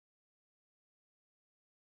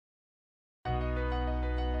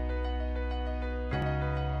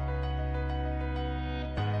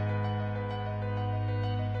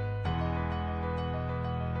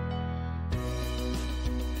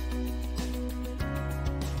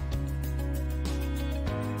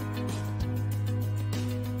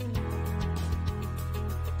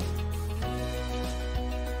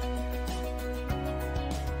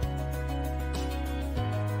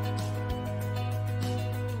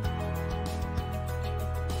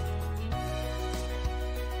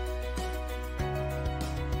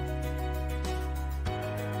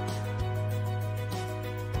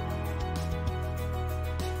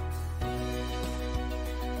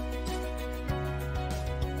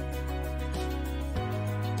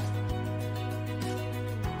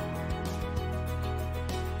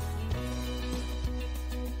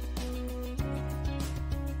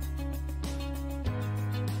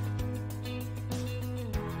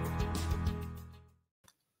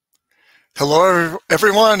Hello,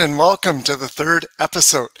 everyone, and welcome to the third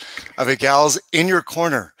episode of EGAL's In Your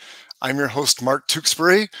Corner. I'm your host, Mark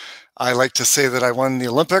Tewksbury. I like to say that I won the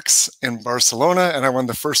Olympics in Barcelona and I won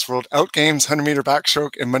the first World Out Games 100-meter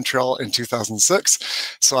backstroke in Montreal in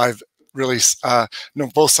 2006. So I've really known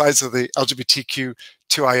both sides of the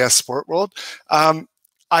LGBTQ2IS sport world. I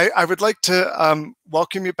would like to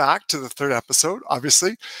welcome you back to the third episode,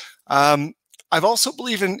 obviously. I've also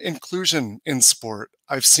believe in inclusion in sport.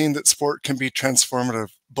 I've seen that sport can be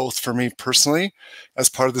transformative, both for me personally as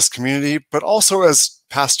part of this community, but also as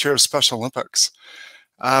past chair of Special Olympics.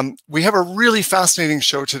 We have a really fascinating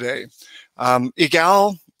show today.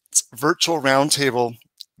 EGAL virtual roundtable.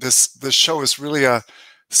 This show is really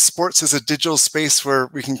sports as a digital space where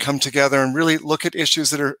we can come together and really look at issues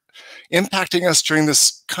that are impacting us during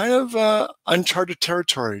this kind of uncharted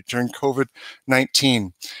territory during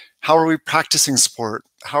COVID-19. How are we practicing sport?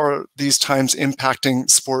 How are these times impacting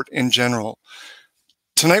sport in general?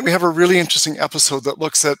 Tonight we have a really interesting episode that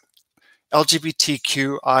looks at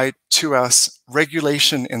LGBTQI2S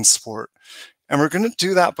regulation in sport. And we're going to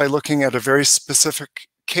do that by looking at a very specific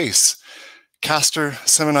case. Caster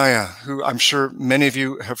Semenya, who I'm sure many of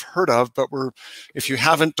you have heard of, but if you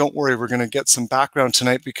haven't, don't worry, we're going to get some background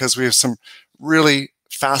tonight because we have some really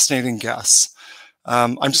fascinating guests.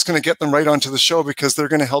 I'm just going to get them right onto the show because they're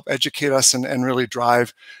going to help educate us and really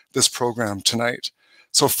drive this program tonight.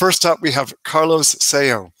 So first up, we have Carlos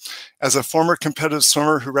Sayo. As a former competitive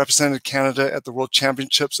swimmer who represented Canada at the World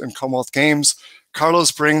Championships and Commonwealth Games,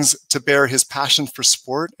 Carlos brings to bear his passion for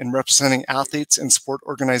sport and representing athletes and sport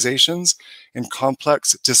organizations in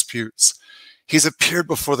complex disputes. He's appeared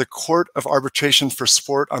before the Court of Arbitration for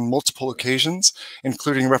Sport on multiple occasions,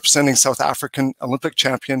 including representing South African Olympic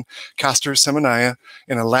champion Caster Semenya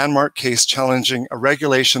in a landmark case challenging a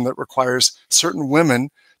regulation that requires certain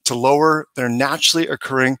women to lower their naturally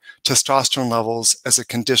occurring testosterone levels as a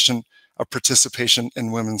condition of participation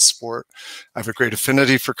in women's sport. I have a great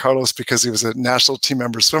affinity for Carlos because he was a national team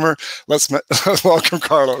member swimmer. Let's welcome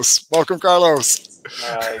Carlos. Welcome, Carlos.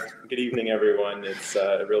 Good evening, everyone. It's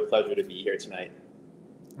a real pleasure to be here tonight.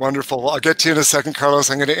 Wonderful. Well, I'll get to you in a second, Carlos.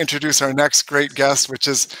 I'm going to introduce our next great guest, which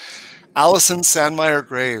is Alison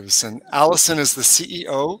Sandmeyer-Graves. And Alison is the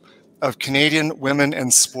CEO of Canadian Women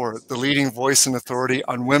and Sport, the leading voice and authority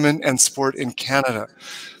on women and sport in Canada.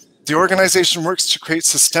 The organization works to create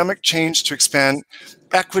systemic change to expand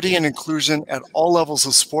equity and inclusion at all levels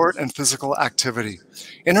of sport and physical activity.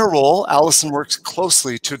 In her role, Alison works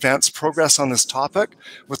closely to advance progress on this topic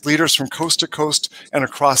with leaders from coast to coast and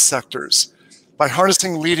across sectors. By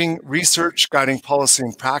harnessing leading research, guiding policy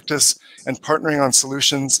and practice, and partnering on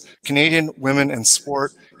solutions, Canadian Women and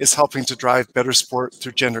Sport is helping to drive better sport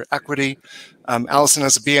through gender equity. Alison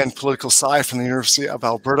has a BA in Political Science from the University of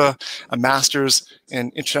Alberta, a master's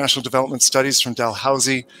in International Development Studies from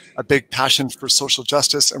Dalhousie, a big passion for social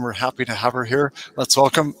justice, and we're happy to have her here. Let's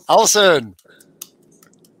welcome Alison.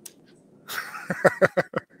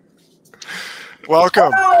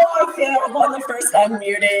 Welcome. Oh, okay, I'm on the first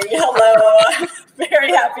unmuting. Hello.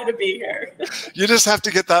 Very happy to be here. You just have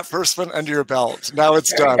to get that first one under your belt. Now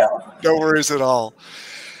it's done. No worries at all.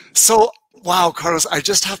 So, wow, Carlos, I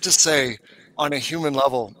just have to say, on a human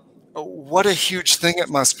level, what a huge thing it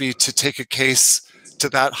must be to take a case to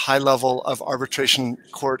that high level of arbitration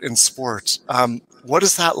court in sport. What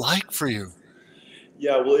is that like for you?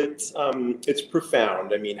 Yeah, well, it's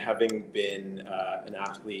profound. I mean, having been an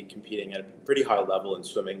athlete competing at a pretty high level in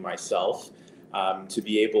swimming myself, to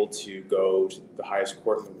be able to go to the highest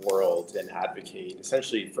court in the world and advocate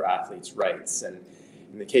essentially for athletes' rights. And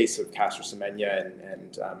in the case of Caster Semenya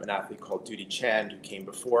and an athlete called Dutee Chand who came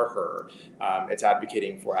before her, it's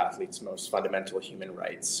advocating for athletes' most fundamental human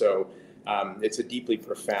rights. So it's a deeply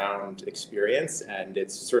profound experience, and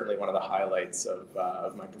it's certainly one of the highlights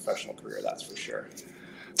of my professional career, that's for sure.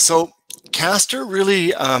 So Caster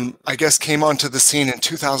really, I guess, came onto the scene in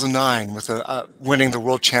 2009 with winning the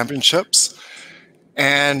World Championships.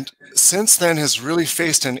 And since then has really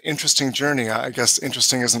faced an interesting journey. I guess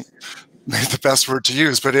interesting isn't maybe the best word to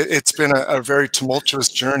use, but it's been a very tumultuous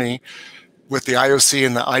journey with the IOC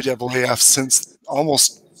and the IAAF since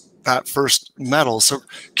almost that first medal. So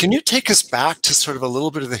can you take us back to sort of a little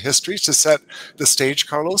bit of the history to set the stage,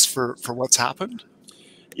 Carlos, for what's happened?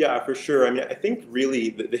 Yeah, for sure. I mean, I think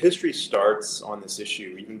really the history starts on this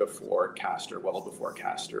issue even before Caster, well before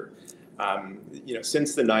Caster.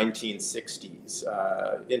 Since the 1960s,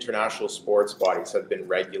 international sports bodies have been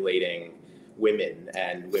regulating women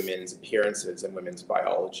and women's appearances and women's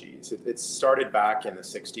biologies. It started back in the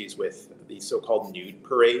 60s with the so-called nude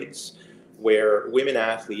parades, where women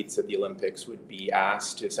athletes at the Olympics would be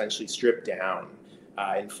asked to essentially strip down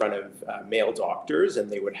in front of male doctors, and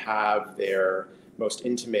they would have their most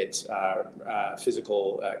intimate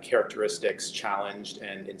physical characteristics challenged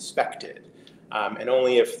and inspected. And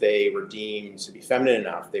only if they were deemed to be feminine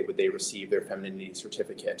enough would they receive their femininity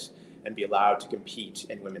certificate and be allowed to compete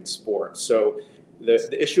in women's sports. So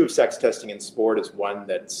the issue of sex testing in sport is one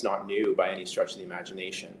that's not new by any stretch of the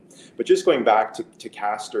imagination. But just going back to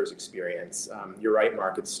Castor's experience, you're right,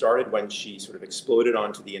 Mark, it started when she sort of exploded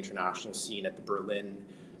onto the international scene at the Berlin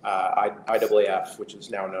IAAF, which is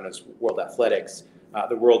now known as World Athletics,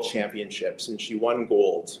 the World Championships, and she won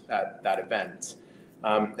gold at that event.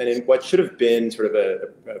 And in what should have been sort of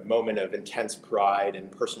a moment of intense pride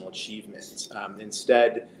and personal achievement,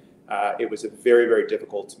 instead, it was a very, very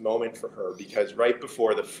difficult moment for her, because right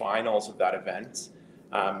before the finals of that event,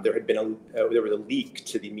 there was a leak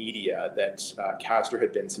to the media that Castor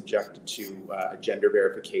had been subjected to a gender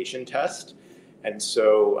verification test. And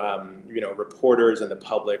so, reporters and the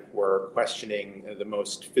public were questioning the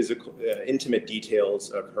most physical, intimate details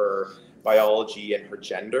of her biology and her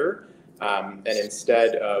gender. And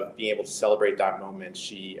instead of being able to celebrate that moment,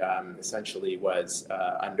 she essentially was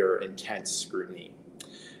under intense scrutiny.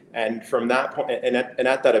 And from that point, and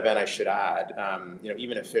at that event, I should add,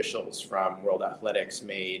 even officials from World Athletics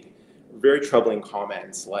made very troubling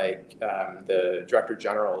comments, like the Director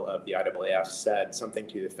General of the IAAF said something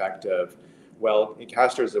to the effect of, well,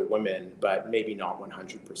 Castor is a woman, but maybe not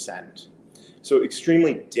 100%. So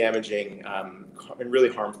extremely damaging and really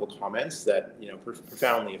harmful comments that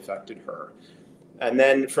profoundly affected her. And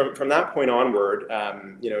then from that point onward,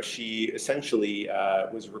 she essentially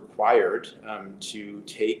was required to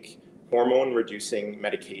take hormone-reducing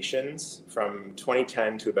medications from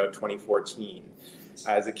 2010 to about 2014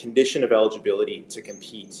 as a condition of eligibility to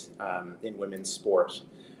compete in women's sport.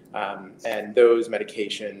 And those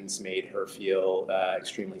medications made her feel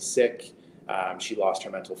extremely sick. She lost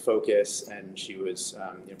her mental focus, and she was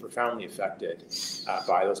profoundly affected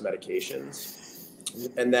by those medications.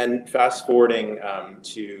 And then fast forwarding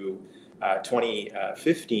to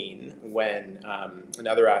 2015, when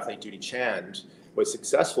another athlete, Dutee Chand, was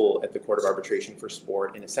successful at the Court of Arbitration for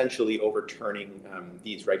Sport in essentially overturning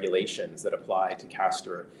these regulations that apply to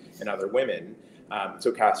Castor and other women.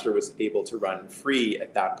 So Castor was able to run free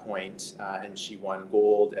at that point, and she won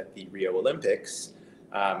gold at the Rio Olympics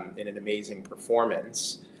in an amazing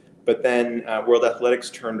performance. But then World Athletics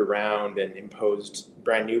turned around and imposed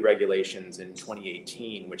brand new regulations in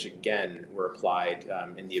 2018, which again were applied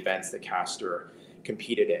in the events that Castor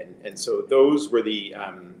competed in. And so those were the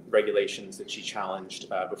regulations that she challenged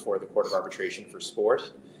before the Court of Arbitration for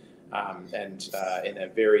Sport. And in a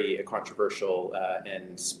very controversial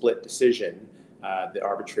and split decision, the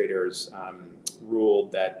arbitrators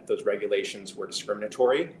ruled that those regulations were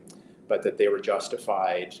discriminatory, but that they were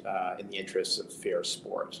justified in the interests of fair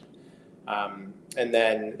sport. And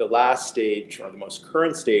then the last stage, or the most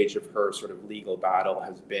current stage of her sort of legal battle,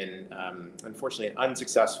 has been, unfortunately, an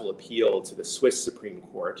unsuccessful appeal to the Swiss Supreme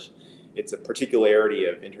Court. It's a particularity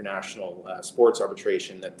of international sports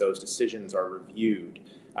arbitration that those decisions are reviewed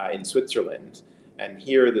in Switzerland. And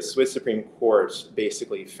here, the Swiss Supreme Court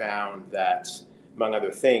basically found that, among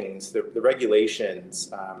other things, the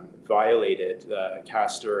regulations violated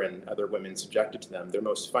Castor and other women subjected to them their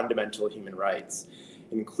most fundamental human rights,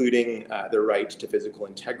 including their right to physical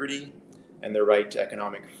integrity and their right to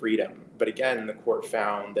economic freedom. But again, the court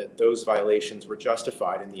found that those violations were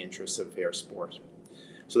justified in the interests of fair sport.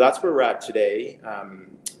 So that's where we're at today.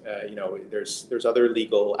 There's other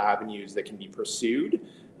legal avenues that can be pursued,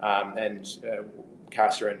 and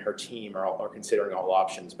Castor and her team are considering all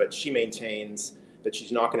options. But she maintains that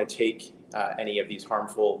she's not going to take any of these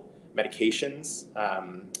harmful medications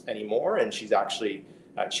anymore, and she's actually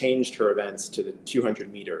changed her events to the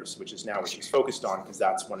 200 meters, which is now what she's focused on, because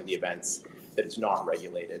that's one of the events that is not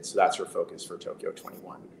regulated. So that's her focus for Tokyo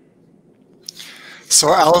 21.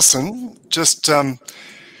 So Alison, just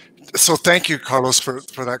so thank you, Carlos,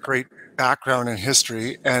 for that great background and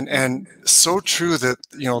history, and so true that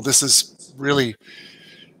this is really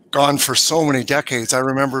gone for so many decades. I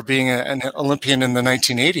remember being an Olympian in the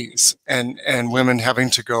 1980s and women having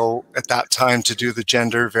to go at that time to do the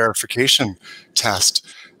gender verification test.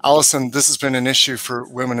 Alison, this has been an issue for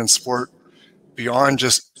women in sport beyond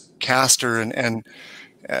just Castor and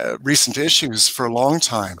recent issues for a long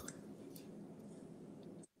time.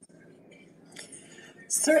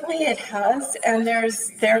 Certainly it has, and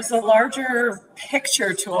there's a larger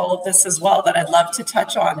picture to all of this as well that I'd love to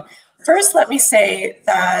touch on. First, let me say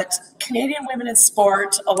that Canadian Women in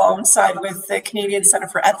Sport, alongside with the Canadian Centre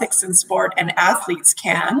for Ethics in Sport and Athletes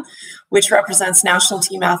Can, which represents national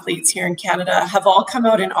team athletes here in Canada, have all come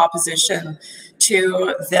out in opposition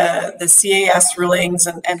to the CAS rulings,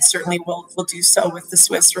 and certainly will do so with the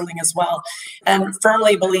Swiss ruling as well, and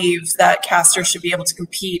firmly believe that Castor should be able to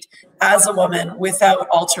compete as a woman without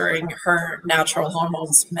altering her natural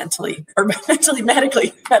hormones medically.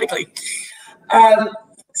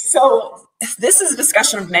 So this is a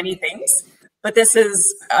discussion of many things, but this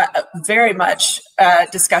is very much a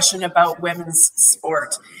discussion about women's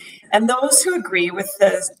sport. And those who agree with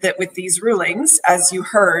with these rulings, as you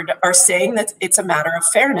heard, are saying that it's a matter of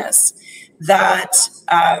fairness, that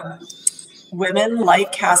women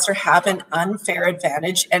like Castor have an unfair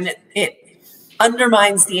advantage, and it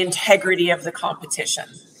undermines the integrity of the competition.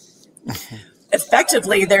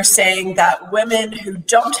 Effectively, they're saying that women who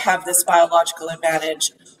don't have this biological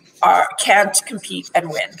advantage can't compete and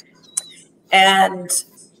win. And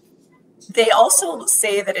they also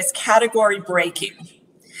say that it's category breaking.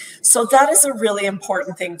 So that is a really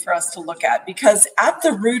important thing for us to look at, because at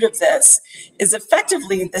the root of this is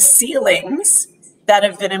effectively the ceilings that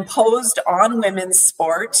have been imposed on women's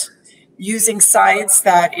sport using science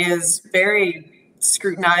that is very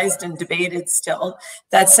scrutinized and debated still,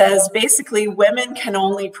 that says basically women can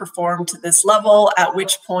only perform to this level, at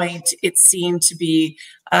which point it's seen to be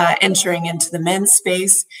entering into the men's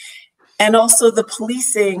space. And also the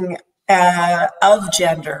policing of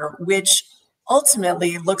gender, which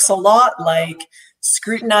ultimately looks a lot like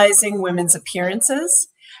scrutinizing women's appearances,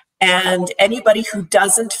 and anybody who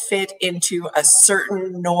doesn't fit into a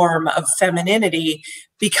certain norm of femininity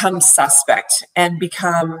becomes suspect and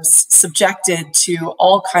becomes subjected to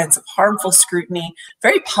all kinds of harmful scrutiny,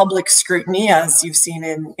 very public scrutiny, as you've seen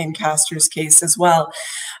in Castor's case as well,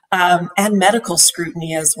 and medical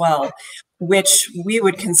scrutiny as well, which we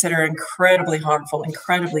would consider incredibly harmful,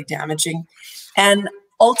 incredibly damaging, and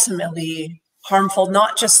ultimately harmful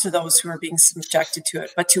not just to those who are being subjected to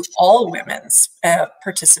it, but to all women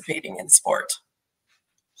participating in sport.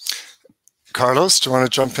 Carlos, do you want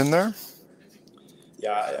to jump in there?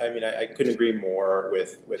 Yeah, I mean, I couldn't agree more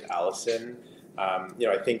with Allison.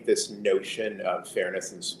 I think this notion of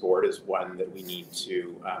fairness in sport is one that we need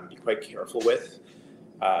to be quite careful with.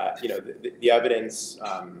 The evidence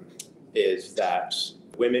is that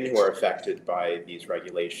women who are affected by these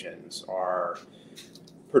regulations are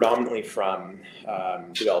predominantly from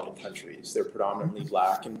developing countries. They're predominantly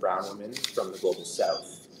Black and brown women from the global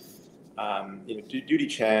South. Duty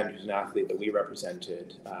Chand, who's an athlete that we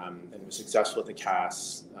represented and was successful at the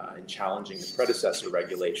CAS in challenging the predecessor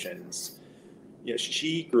regulations,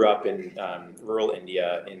 she grew up in rural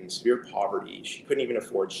India in severe poverty. She couldn't even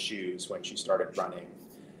afford shoes when she started running.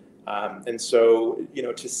 And so,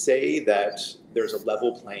 to say that there's a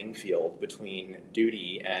level playing field between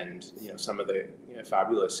Duty and, some of the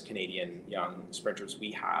fabulous Canadian young sprinters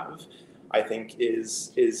we have, I think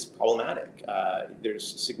is problematic.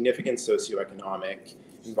 There's significant socioeconomic,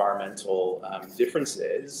 environmental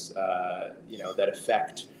differences, that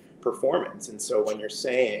affect performance. And so when you're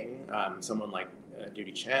saying someone like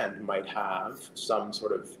Duty Chand might have some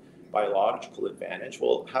sort of biological advantage,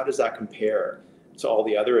 well, how does that compare to all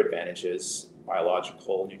the other advantages,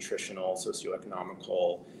 biological, nutritional,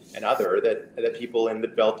 socioeconomical, and other that people in the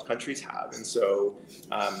developed countries have? And so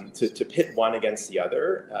to pit one against the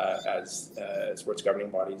other, as sports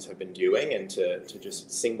governing bodies have been doing, and to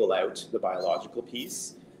just single out the biological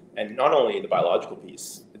piece, and not only the biological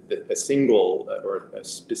piece, a single or a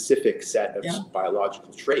specific set of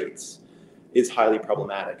biological traits is highly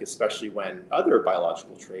problematic, especially when other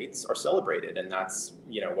biological traits are celebrated, and that's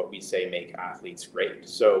what we say make athletes great.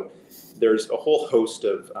 So there's a whole host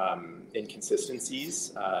of inconsistencies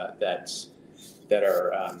that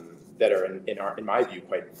are in my view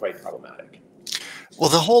quite problematic. Well,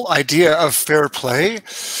 the whole idea of fair play,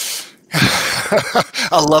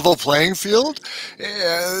 a level playing field,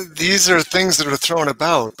 these are things that are thrown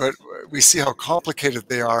about, but we see how complicated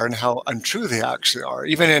they are and how untrue they actually are.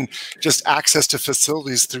 Even in just access to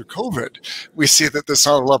facilities through COVID, we see that there's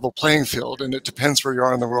not a level playing field, and it depends where you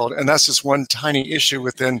are in the world. And that's just one tiny issue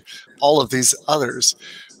within all of these others.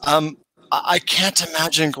 I can't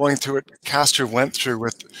imagine going through what Castor went through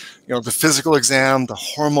with, the physical exam, the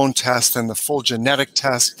hormone test, and the full genetic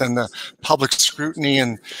test, and the public scrutiny,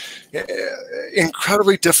 and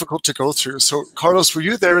incredibly difficult to go through. So, Carlos, were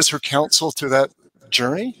you there as her counsel through that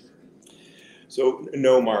journey? So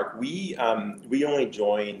no, Mark, we only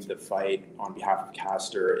joined the fight on behalf of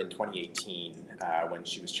Castor in 2018 when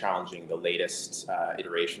she was challenging the latest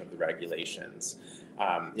iteration of the regulations.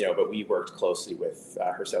 But we worked closely with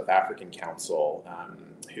her South African counsel,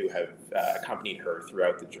 who have accompanied her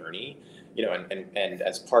throughout the journey. And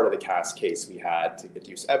as part of the CAS case, we had to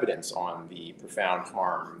deduce evidence on the profound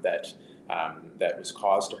harm that that was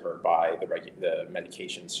caused to her by the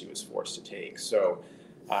medications she was forced to take. So,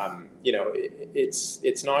 you know,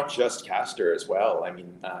 it's not just Castor as well. I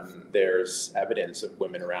mean, there's evidence of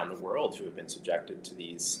women around the world who have been subjected to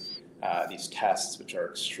these tests, which are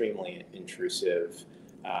extremely intrusive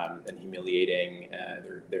and humiliating.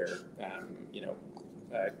 They're you know,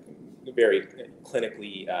 very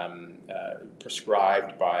clinically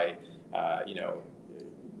prescribed by you know,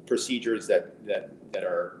 procedures that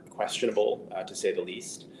are questionable, to say the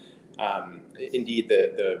least. Indeed,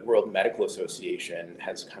 the World Medical Association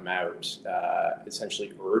has come out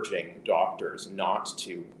essentially urging doctors not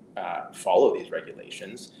to follow these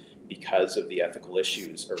regulations because of the ethical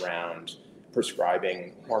issues around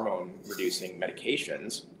prescribing hormone-reducing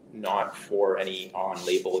medications, not for any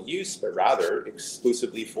on-label use, but rather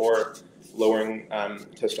exclusively for lowering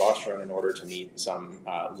testosterone in order to meet some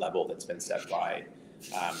level that's been set by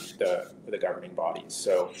the governing bodies.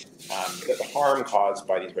 So the harm caused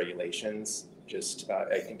by these regulations just,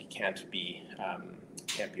 I think, can't be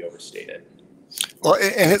overstated. Well,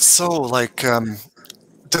 and it's so like,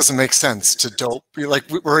 doesn't make sense to dope. Like,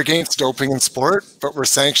 we're against doping in sport, but we're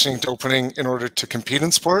sanctioning doping in order to compete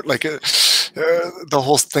in sport. Like, the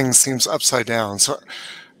whole thing seems upside down. So,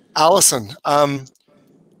 Allison,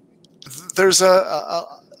 there's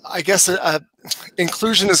I guess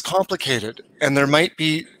inclusion is complicated, and there might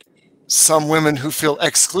be some women who feel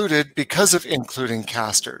excluded because of including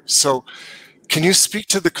Castor. So can you speak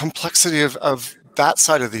to the complexity of that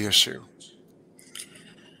side of the issue?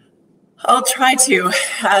 I'll try to.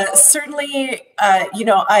 Certainly, you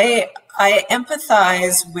know, I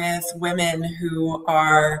empathize with women who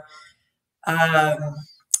are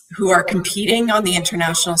competing on the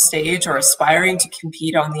international stage or aspiring to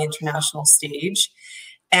compete on the international stage,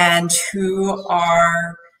 and who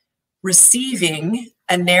are receiving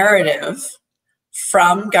a narrative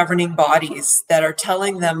from governing bodies that are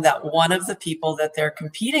telling them that one of the people that they're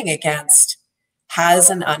competing against has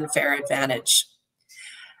an unfair advantage.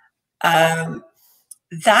 That's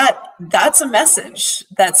a message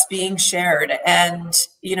that's being shared. And,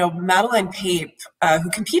 you know, Madeleine Pape, who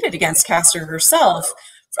competed against Castor herself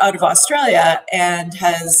out of Australia and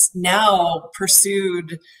has now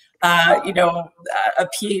pursued you know, a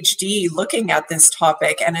PhD looking at this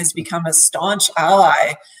topic and has become a staunch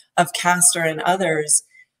ally of Castor and others,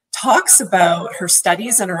 talks about her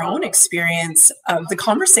studies and her own experience of the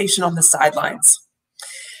conversation on the sidelines,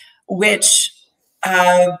 which,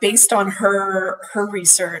 based on her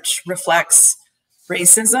research, reflects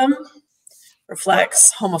racism,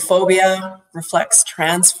 reflects homophobia, reflects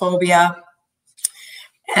transphobia,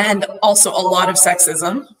 and also a lot of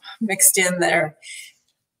sexism mixed in there.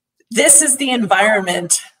 This is the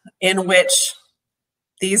environment in which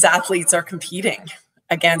these athletes are competing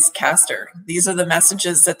against Castor. These are the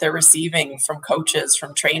messages that they're receiving from coaches,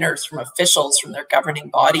 from trainers, from officials, from their governing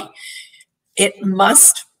body. It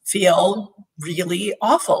must feel really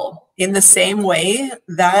awful in the same way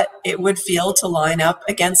that it would feel to line up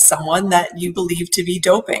against someone that you believe to be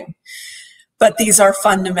doping. But these are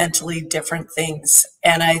fundamentally different things.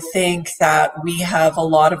 And I think that we have a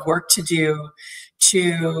lot of work to do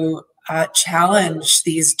to challenge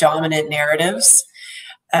these dominant narratives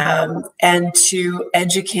and to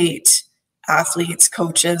educate athletes,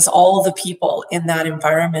 coaches, all the people in that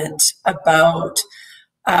environment about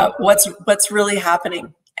what's really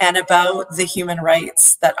happening and about the human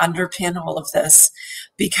rights that underpin all of this.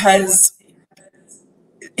 Because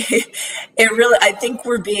it really, I think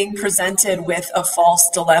we're being presented with a false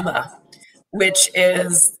dilemma, which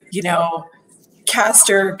is, you know,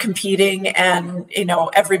 Castor competing and, you know,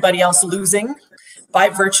 everybody else losing by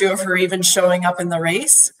virtue of her even showing up in the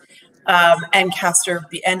race, and Castor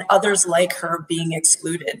and others like her being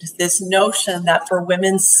excluded. This notion that for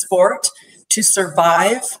women's sport to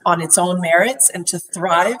survive on its own merits and to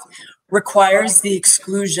thrive requires the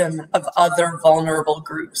exclusion of other vulnerable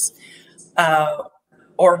groups,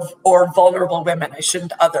 or vulnerable women. I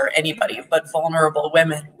shouldn't other anybody, but vulnerable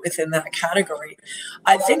women within that category.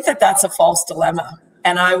 I think that that's a false dilemma.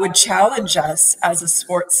 And I would challenge us as a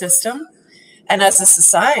sport system and as a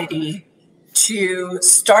society to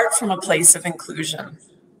start from a place of inclusion.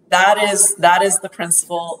 That is the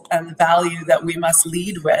principle and the value that we must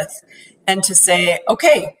lead with, and to say,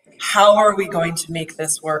 okay, how are we going to make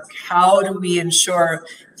this work? How do we ensure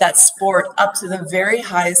that sport up to the very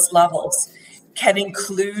highest levels can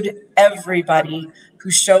include everybody who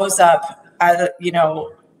shows up, you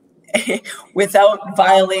know, without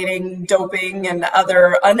violating doping and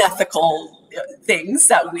other unethical things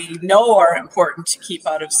that we know are important to keep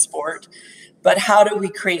out of sport? But how do we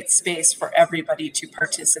create space for everybody to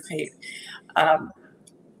participate?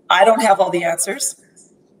 I don't have all the answers,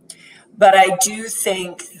 but I do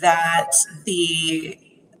think that the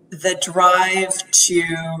drive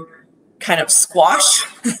to kind of squash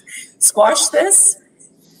this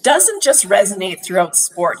doesn't just resonate throughout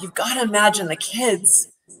sport. You've got to imagine the kids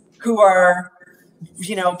who are,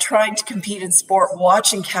 trying to compete in sport,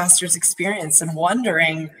 watching Castor's experience and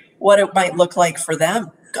wondering what it might look like for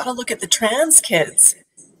them. You've got to look at the trans kids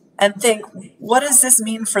and think, what does this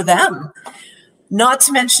mean for them? Not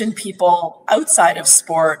to mention people outside of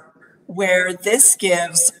sport, where this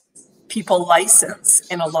gives people license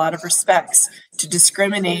in a lot of respects to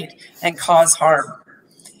discriminate and cause harm.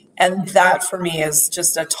 And that for me is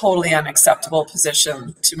just a totally unacceptable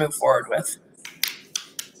position to move forward with.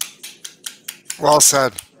 Well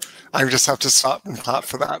said. I just have to stop and clap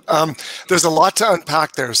for that. There's a lot to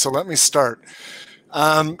unpack there, so let me start.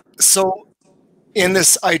 So in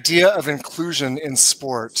this idea of inclusion in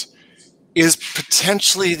sport is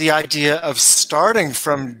potentially the idea of starting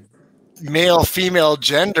from male, female,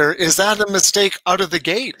 gender. Is that a mistake out of the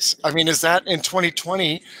gate? I mean, is that in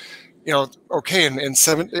 2020, okay, in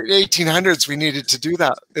 1800s, we needed to do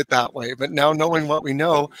that way. But now knowing what we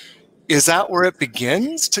know, is that where it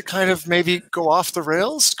begins to kind of maybe go off the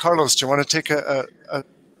rails? Carlos, do you want to take a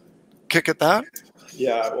kick at that?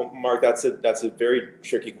 Yeah, well, Mark, that's a very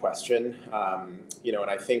tricky question. And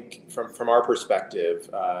I think from our perspective,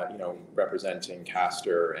 representing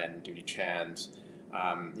Castor and Dutee Chand,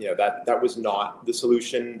 that was not the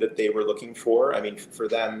solution that they were looking for. I mean, for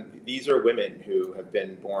them, these are women who have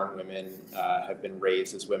been born women, have been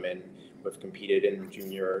raised as women, who have competed in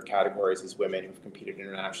junior categories as women, who have competed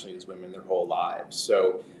internationally as women their whole lives.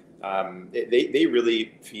 So they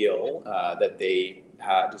really feel that they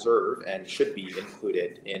deserve and should be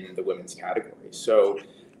included in the women's category. So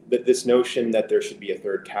this notion that there should be a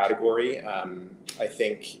third category, I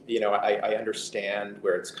think, I understand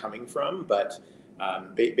where it's coming from, but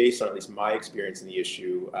based on at least my experience in the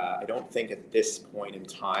issue, I don't think at this point in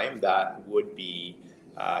time that would be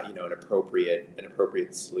an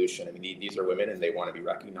appropriate solution. I mean, these are women and they want to be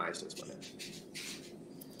recognized as women.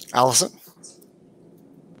 Allison?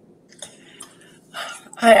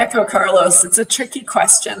 I echo Carlos. It's a tricky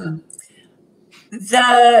question.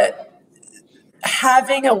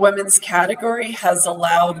 Having a women's category has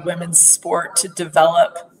allowed women's sport to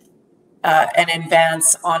develop and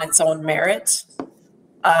advance on its own merit.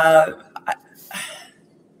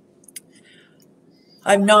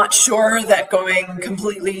 I'm not sure that going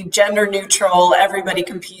completely gender neutral, everybody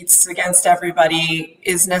competes against everybody,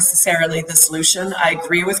 is necessarily the solution. I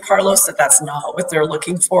agree with Carlos that that's not what they're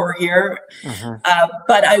looking for here.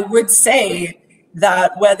 But I would say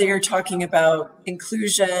that whether you're talking about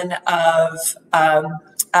inclusion of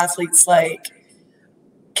athletes like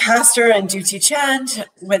Castor and Dutee Chand,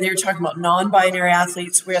 whether you're talking about non-binary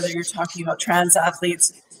athletes, whether you're talking about trans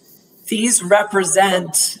athletes, these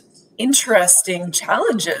represent interesting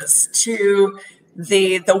challenges to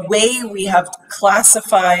the way we have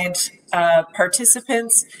classified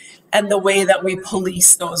participants and the way that we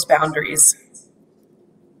police those boundaries.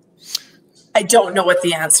 I don't know what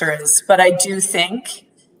the answer is, but I do think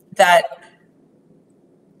that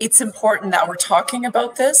it's important that we're talking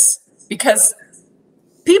about this, because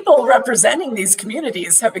people representing these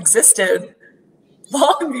communities have existed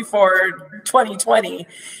long before 2020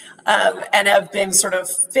 and have been sort of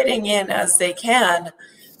fitting in as they can.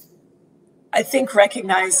 I think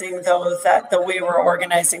recognizing, though, that the way we're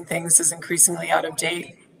organizing things is increasingly out of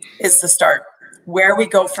date is the start. Where we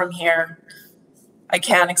go from here, I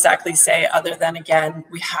can't exactly say, other than, again,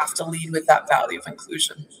 we have to lead with that value of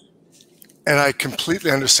inclusion. And I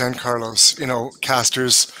completely understand, Carlos,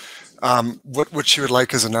 Castor's, what she would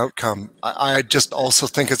like as an outcome. I just also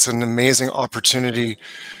think it's an amazing opportunity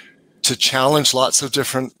to challenge lots of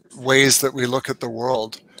different ways that we look at the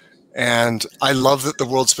world. And I love that the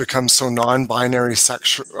world's become so non-binary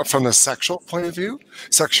from the sexual point of view,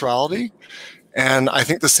 sexuality. And I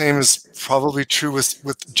think the same is probably true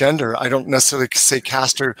with gender. I don't necessarily say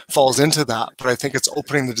Castor falls into that, but I think it's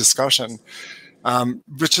opening the discussion,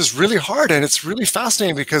 which is really hard. And it's really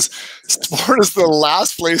fascinating because sport is the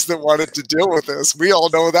last place that wanted to deal with this. We all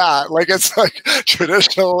know that. Like, it's like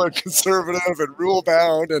traditional and conservative and rule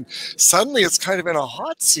bound. And suddenly it's kind of in a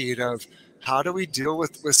hot seat of how do we deal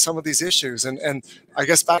with some of these issues? And I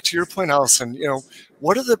guess back to your point, Allison,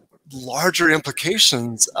 what are the larger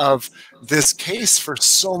implications of this case for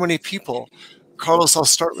so many people? Carlos, I'll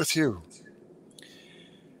start with you.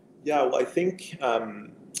 Yeah, well, I think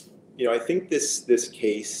I think this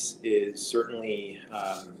case is certainly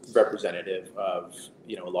representative of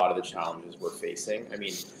a lot of the challenges we're facing. I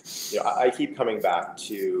mean, I keep coming back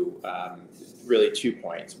to really 2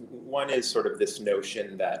 points. One is sort of this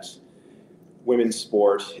notion that women's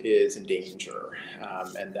sport is in danger,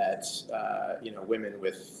 and that women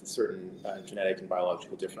with certain genetic and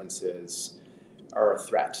biological differences are a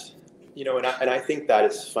threat. And I think that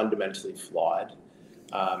is fundamentally flawed.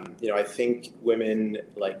 I think women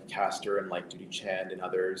like Caster and like Dutee Chand and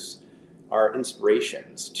others are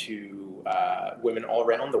inspirations to women all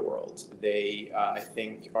around the world. They, I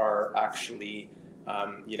think, are actually,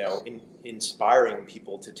 inspiring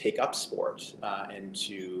people to take up sport and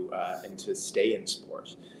to stay in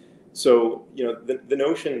sport. So, the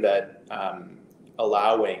notion that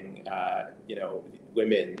allowing,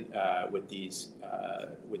 women with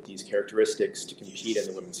these characteristics to compete in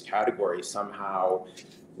the women's category somehow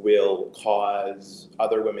will cause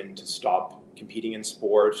other women to stop competing in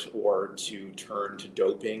sport or to turn to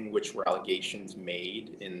doping, which were allegations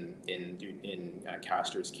made in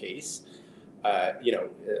Caster's case.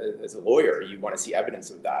 As a lawyer, you want to see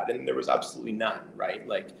evidence of that, and there was absolutely none, right?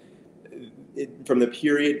 Like, from the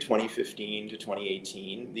period 2015 to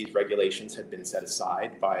 2018, these regulations had been set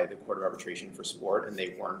aside by the Court of Arbitration for Sport, and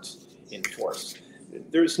they weren't enforced.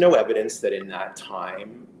 There's no evidence that in that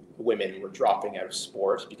time women were dropping out of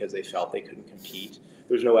sport because they felt they couldn't compete.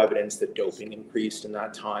 There's no evidence that doping increased in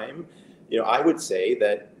that time. I would say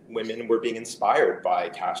that women were being inspired by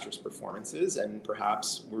Caster's performances, and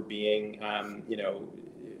perhaps were being,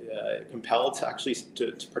 compelled to actually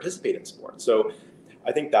to participate in sport. So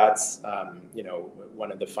I think that's,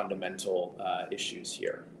 one of the fundamental issues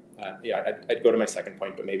here. I'd go to my second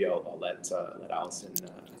point, but maybe I'll let Alison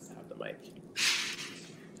have the mic.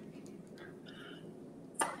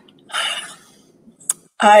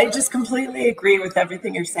 I just completely agree with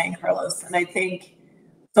everything you're saying, Carlos. And I think,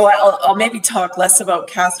 so I'll maybe talk less about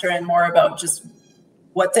Caster and more about just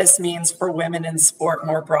what this means for women in sport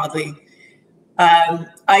more broadly.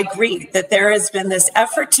 I agree that there has been this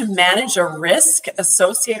effort to manage a risk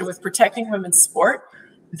associated with protecting women's sport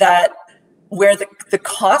that where the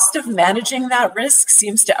cost of managing that risk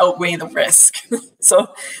seems to outweigh the risk.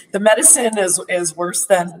 So the medicine is worse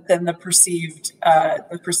than the perceived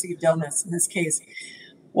illness in this case.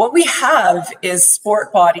 What we have is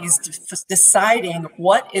sport bodies deciding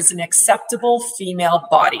what is an acceptable female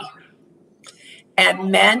body and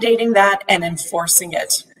mandating that and enforcing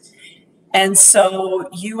it. And so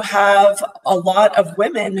you have a lot of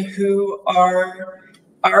women who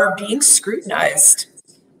are being scrutinized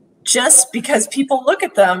just because people look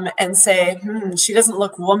at them and say, she doesn't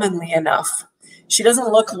look womanly enough. She doesn't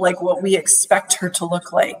look like what we expect her to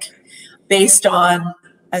look like, based on,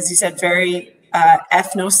 as you said, very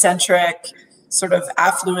ethnocentric, sort of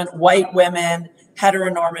affluent white women,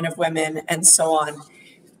 heteronormative women, and so on.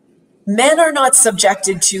 Men are not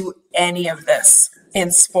subjected to any of this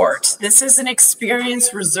in sport. This is an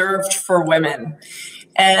experience reserved for women.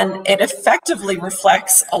 And it effectively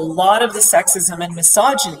reflects a lot of the sexism and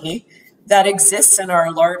misogyny that exists in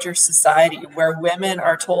our larger society, where women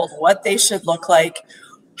are told what they should look like,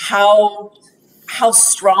 how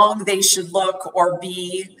strong they should look or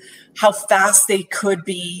be, how fast they could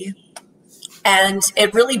be. And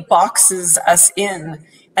it really boxes us in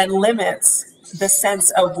and limits the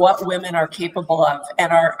sense of what women are capable of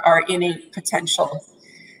and our innate potential.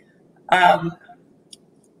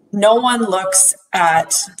 No one looks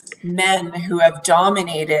at men who have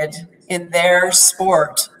dominated in their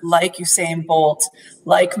sport, like Usain Bolt,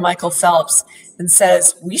 like Michael Phelps, and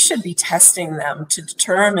says we should be testing them to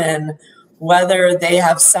determine whether they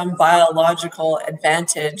have some biological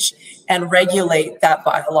advantage and regulate that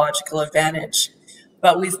biological advantage.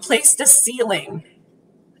 But we've placed a ceiling,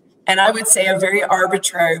 and I would say a very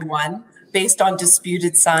arbitrary one, based on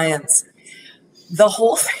disputed science. The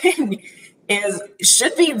whole thing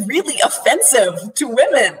should be really offensive to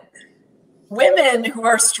women. Women who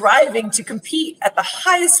are striving to compete at the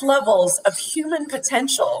highest levels of human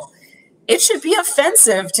potential. It should be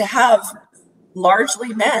offensive to have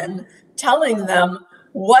largely men telling them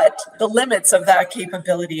what the limits of that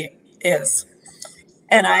capability is.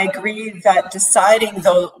 And I agree that deciding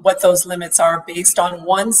what those limits are based on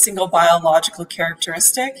one single biological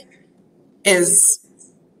characteristic it's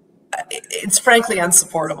frankly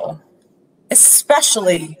unsupportable,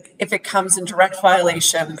 especially if it comes in direct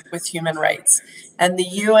violation with human rights. And the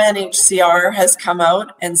UNHCR has come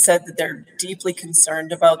out and said that they're deeply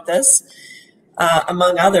concerned about this,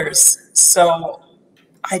 among others. So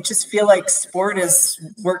I just feel like sport is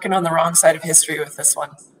working on the wrong side of history with this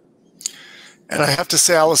one. And I have to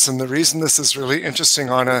say, Allison, the reason this is really interesting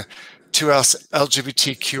on a 2S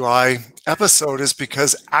LGBTQI episode is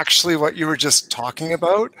because actually what you were just talking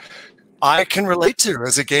about, I can relate to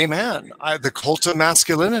as a gay man. The cult of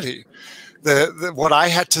masculinity, what I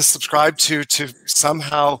had to subscribe to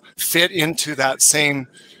somehow fit into that same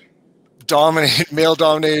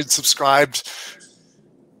male-dominated, subscribed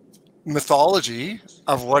mythology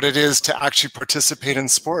of what it is to actually participate in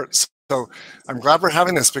sports. So I'm glad we're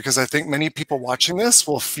having this, because I think many people watching this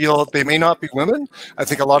will feel, they may not be women. I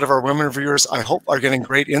think a lot of our women viewers, I hope, are getting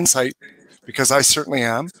great insight, because I certainly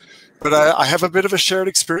am. But I have a bit of a shared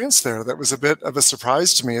experience there that was a bit of a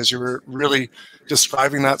surprise to me as you were really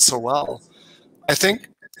describing that so well. I think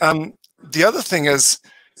the other thing is,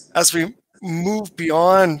 as we move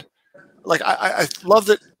beyond, like I love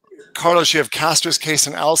that, Carlos, you have Castor's case,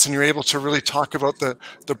 and Allison, you're able to really talk about the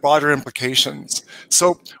broader implications.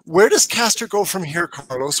 So where does Castor go from here,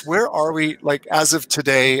 Carlos? Where are we, like, as of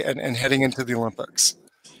today and heading into the Olympics?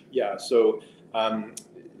 Yeah, so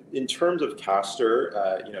in terms of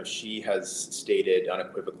Castor, you know, she has stated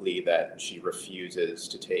unequivocally that she refuses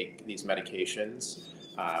to take these medications.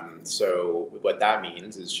 So what that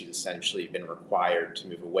means is she's essentially been required to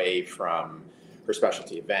move away from her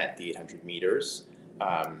specialty event, the 800 meters,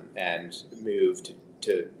 and move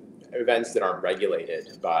to events that aren't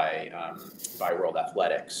regulated by World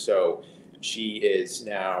Athletics. So she is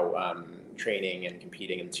now training and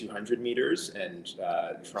competing in 200 meters and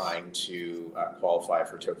trying to qualify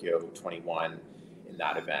for Tokyo 21 in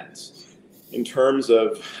that event. In terms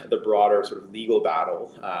of the broader sort of legal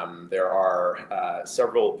battle, there are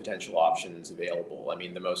several potential options available. I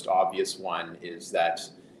mean, the most obvious one is that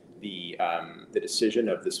the decision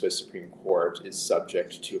of the Swiss Supreme Court is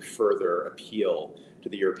subject to a further appeal to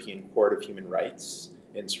the European Court of Human Rights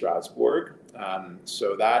in Strasbourg.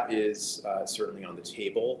 So that is certainly on the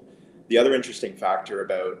table. The other interesting factor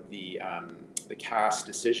about the CAS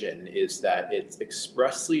decision is that it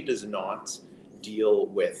expressly does not deal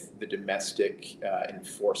with the domestic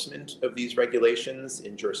enforcement of these regulations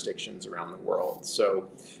in jurisdictions around the world. So,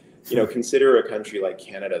 you know, consider a country like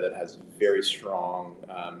Canada that has very strong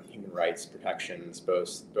human rights protections,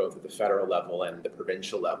 both at the federal level and the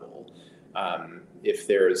provincial level. If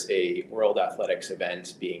there's a World Athletics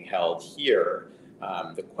event being held here,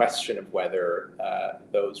 the question of whether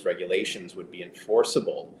those regulations would be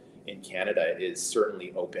enforceable in Canada is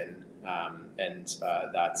certainly open, and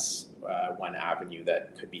that's one avenue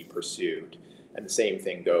that could be pursued. And the same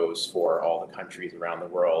thing goes for all the countries around the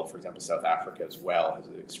world. For example, South Africa as well has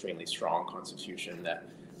an extremely strong constitution that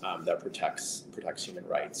that protects human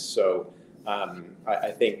rights. So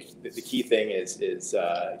I think that the key thing is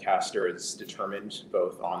Castor is determined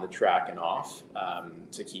both on the track and off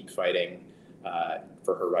to keep fighting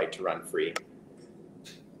for her right to run free.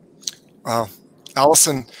 Wow,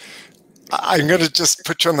 Allison, I'm going to just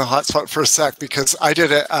put you on the hot spot for a sec, because I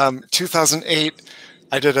did a 2008.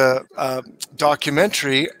 I did a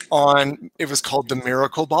documentary on, it was called The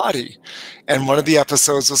Miracle Body. And one of the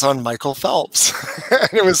episodes was on Michael Phelps.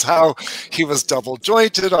 And it was how he was double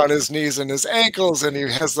jointed on his knees and his ankles, and he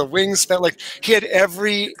has the wingspan. Like, he had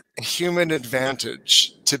every human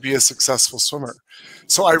advantage to be a successful swimmer.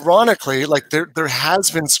 So ironically, like, there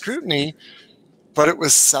has been scrutiny, but it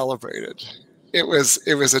was celebrated. It was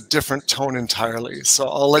a different tone entirely. So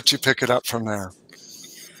I'll let you pick it up from there.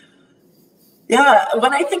 Yeah,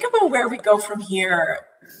 when I think about where we go from here,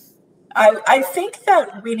 I think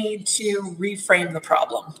that we need to reframe the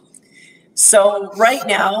problem. So right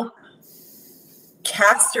now,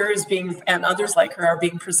 Castor is being, and others like her, are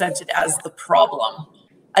being presented as the problem,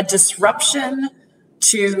 a disruption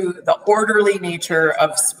to the orderly nature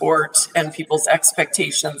of sport and people's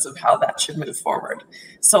expectations of how that should move forward.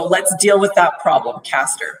 So let's deal with that problem,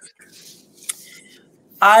 Castor.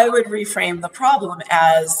 I would reframe the problem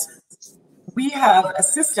as, we have a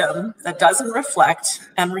system that doesn't reflect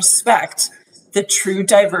and respect the true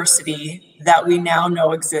diversity that we now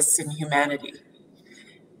know exists in humanity.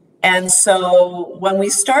 And so when we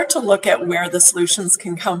start to look at where the solutions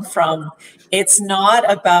can come from, it's not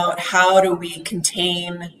about how do we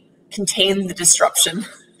contain the disruption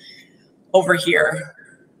over here.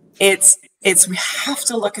 It's we have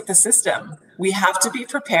to look at the system. We have to be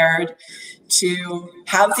prepared to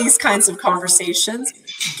have these kinds of conversations,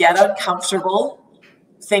 get uncomfortable,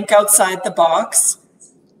 think outside the box,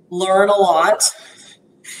 learn a lot,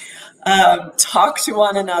 talk to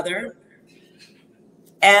one another,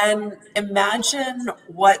 and imagine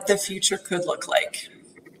what the future could look like.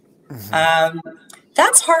 Mm-hmm.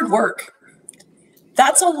 That's hard work.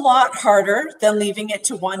 That's a lot harder than leaving it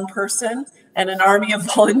to one person and an army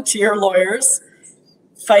of volunteer lawyers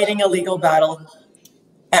fighting a legal battle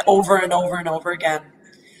over and over and over again,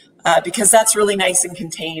 because that's really nice and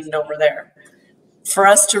contained over there. For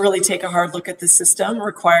us to really take a hard look at the system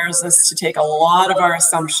requires us to take a lot of our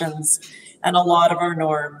assumptions and a lot of our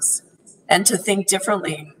norms and to think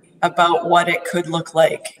differently about what it could look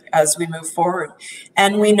like as we move forward.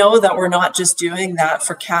 And we know that we're not just doing that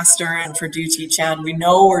for Castor and for Dutee Chand. We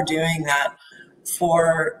know we're doing that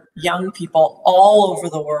for young people all over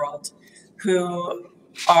the world who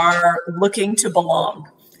are looking to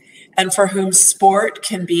belong and for whom sport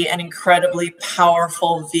can be an incredibly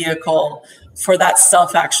powerful vehicle for that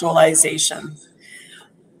self-actualization.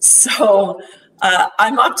 So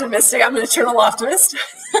I'm optimistic. I'm an eternal optimist.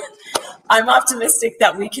 I'm optimistic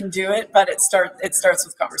that we can do it, but it starts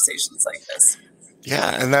with conversations like this.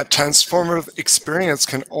 Yeah, and that transformative experience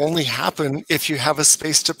can only happen if you have a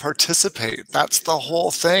space to participate. That's the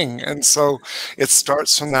whole thing. And so it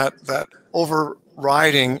starts from that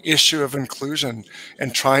overriding issue of inclusion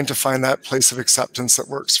and trying to find that place of acceptance that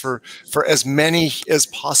works for as many as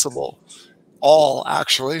possible. All,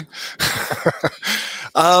 actually.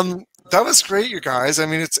 That was great, you guys. I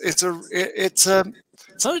mean, it's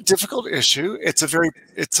not a difficult issue. It's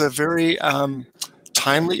a very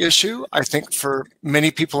timely issue. I think for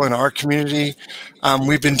many people in our community,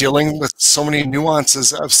 we've been dealing with so many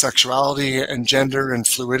nuances of sexuality and gender and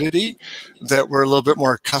fluidity that we're a little bit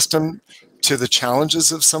more accustomed to the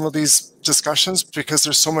challenges of some of these discussions because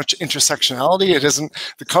there's so much intersectionality.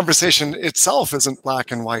 The conversation itself isn't black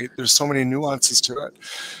and white. There's so many nuances to it.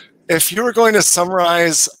 If you were going to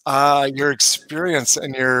summarize your experience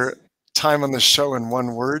and your time on the show in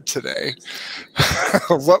one word today,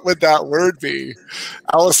 what would that word be?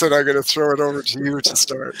 Allison, I'm going to throw it over to you to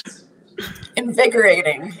start.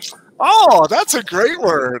 Invigorating. Oh, that's a great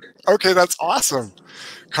word. Okay, that's awesome.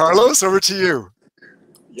 Carlos, over to you.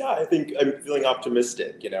 Yeah, I think I'm feeling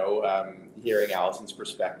optimistic. Hearing Allison's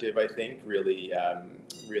perspective, I think really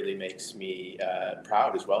makes me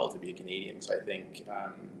proud as well to be a Canadian. So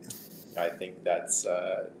I think that's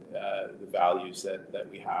the values that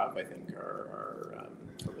we have. I think are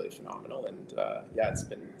really phenomenal. And yeah, it's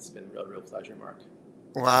been a real pleasure, Mark.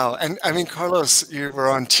 Wow. And I mean, Carlos, you were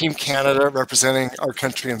on Team Canada representing our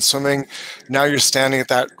country in swimming. Now you're standing at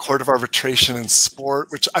that court of arbitration in sport,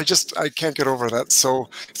 which I can't get over that. So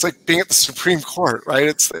it's like being at the Supreme Court, right?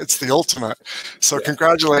 It's the ultimate. So yeah.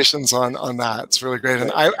 Congratulations on that. It's really great.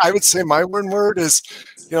 And I would say my one word is,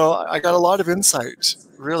 I got a lot of insight,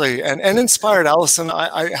 really, and inspired. Allison,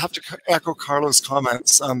 I have to echo Carlos'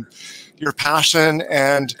 comments. Your passion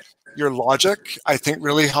and your logic, I think,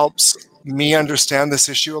 really helps me understand this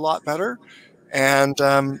issue a lot better. And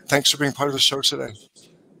thanks for being part of the show today.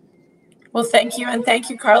 Well, thank you. And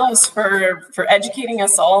thank you, Carlos, for educating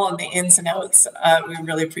us all on the ins and outs. We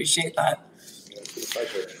really appreciate that. It's a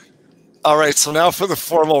pleasure. All right, so now for the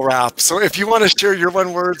formal wrap. So if you want to share your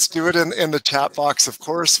one words, do it in the chat box, of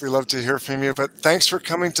course. We love to hear from you. But thanks for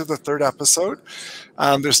coming to the third episode.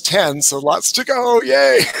 There's 10, so lots to go.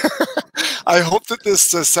 Yay! I hope that this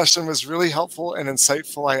session was really helpful and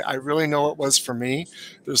insightful. I really know it was for me.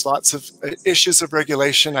 There's lots of issues of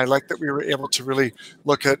regulation. I like that we were able to really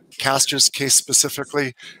look at Castor's case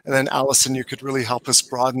specifically. And then Allison, you could really help us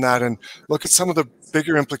broaden that and look at some of the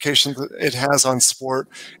bigger implications that it has on sport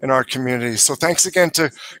in our community. So thanks again to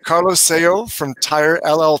Carlos Sayo from Tire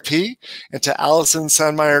LLP and to Allison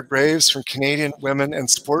Sandmeyer Graves from Canadian Women in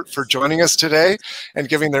Sport for joining us today and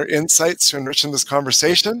giving their insights to enriching this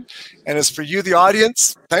conversation. And as for you, the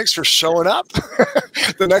audience, thanks for showing up.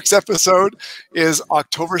 The next episode is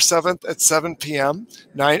October 7th at 7 p.m.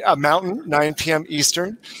 Mountain, 9 p.m.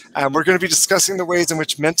 Eastern. And we're going to be discussing the ways in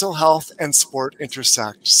which mental health and sport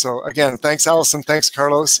intersect. So again, thanks, Allison. Thanks,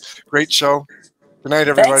 Carlos. Great show. Good night,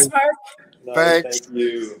 everybody. Thanks, Mark. Thanks. Thank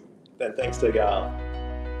you. And thanks to Gal.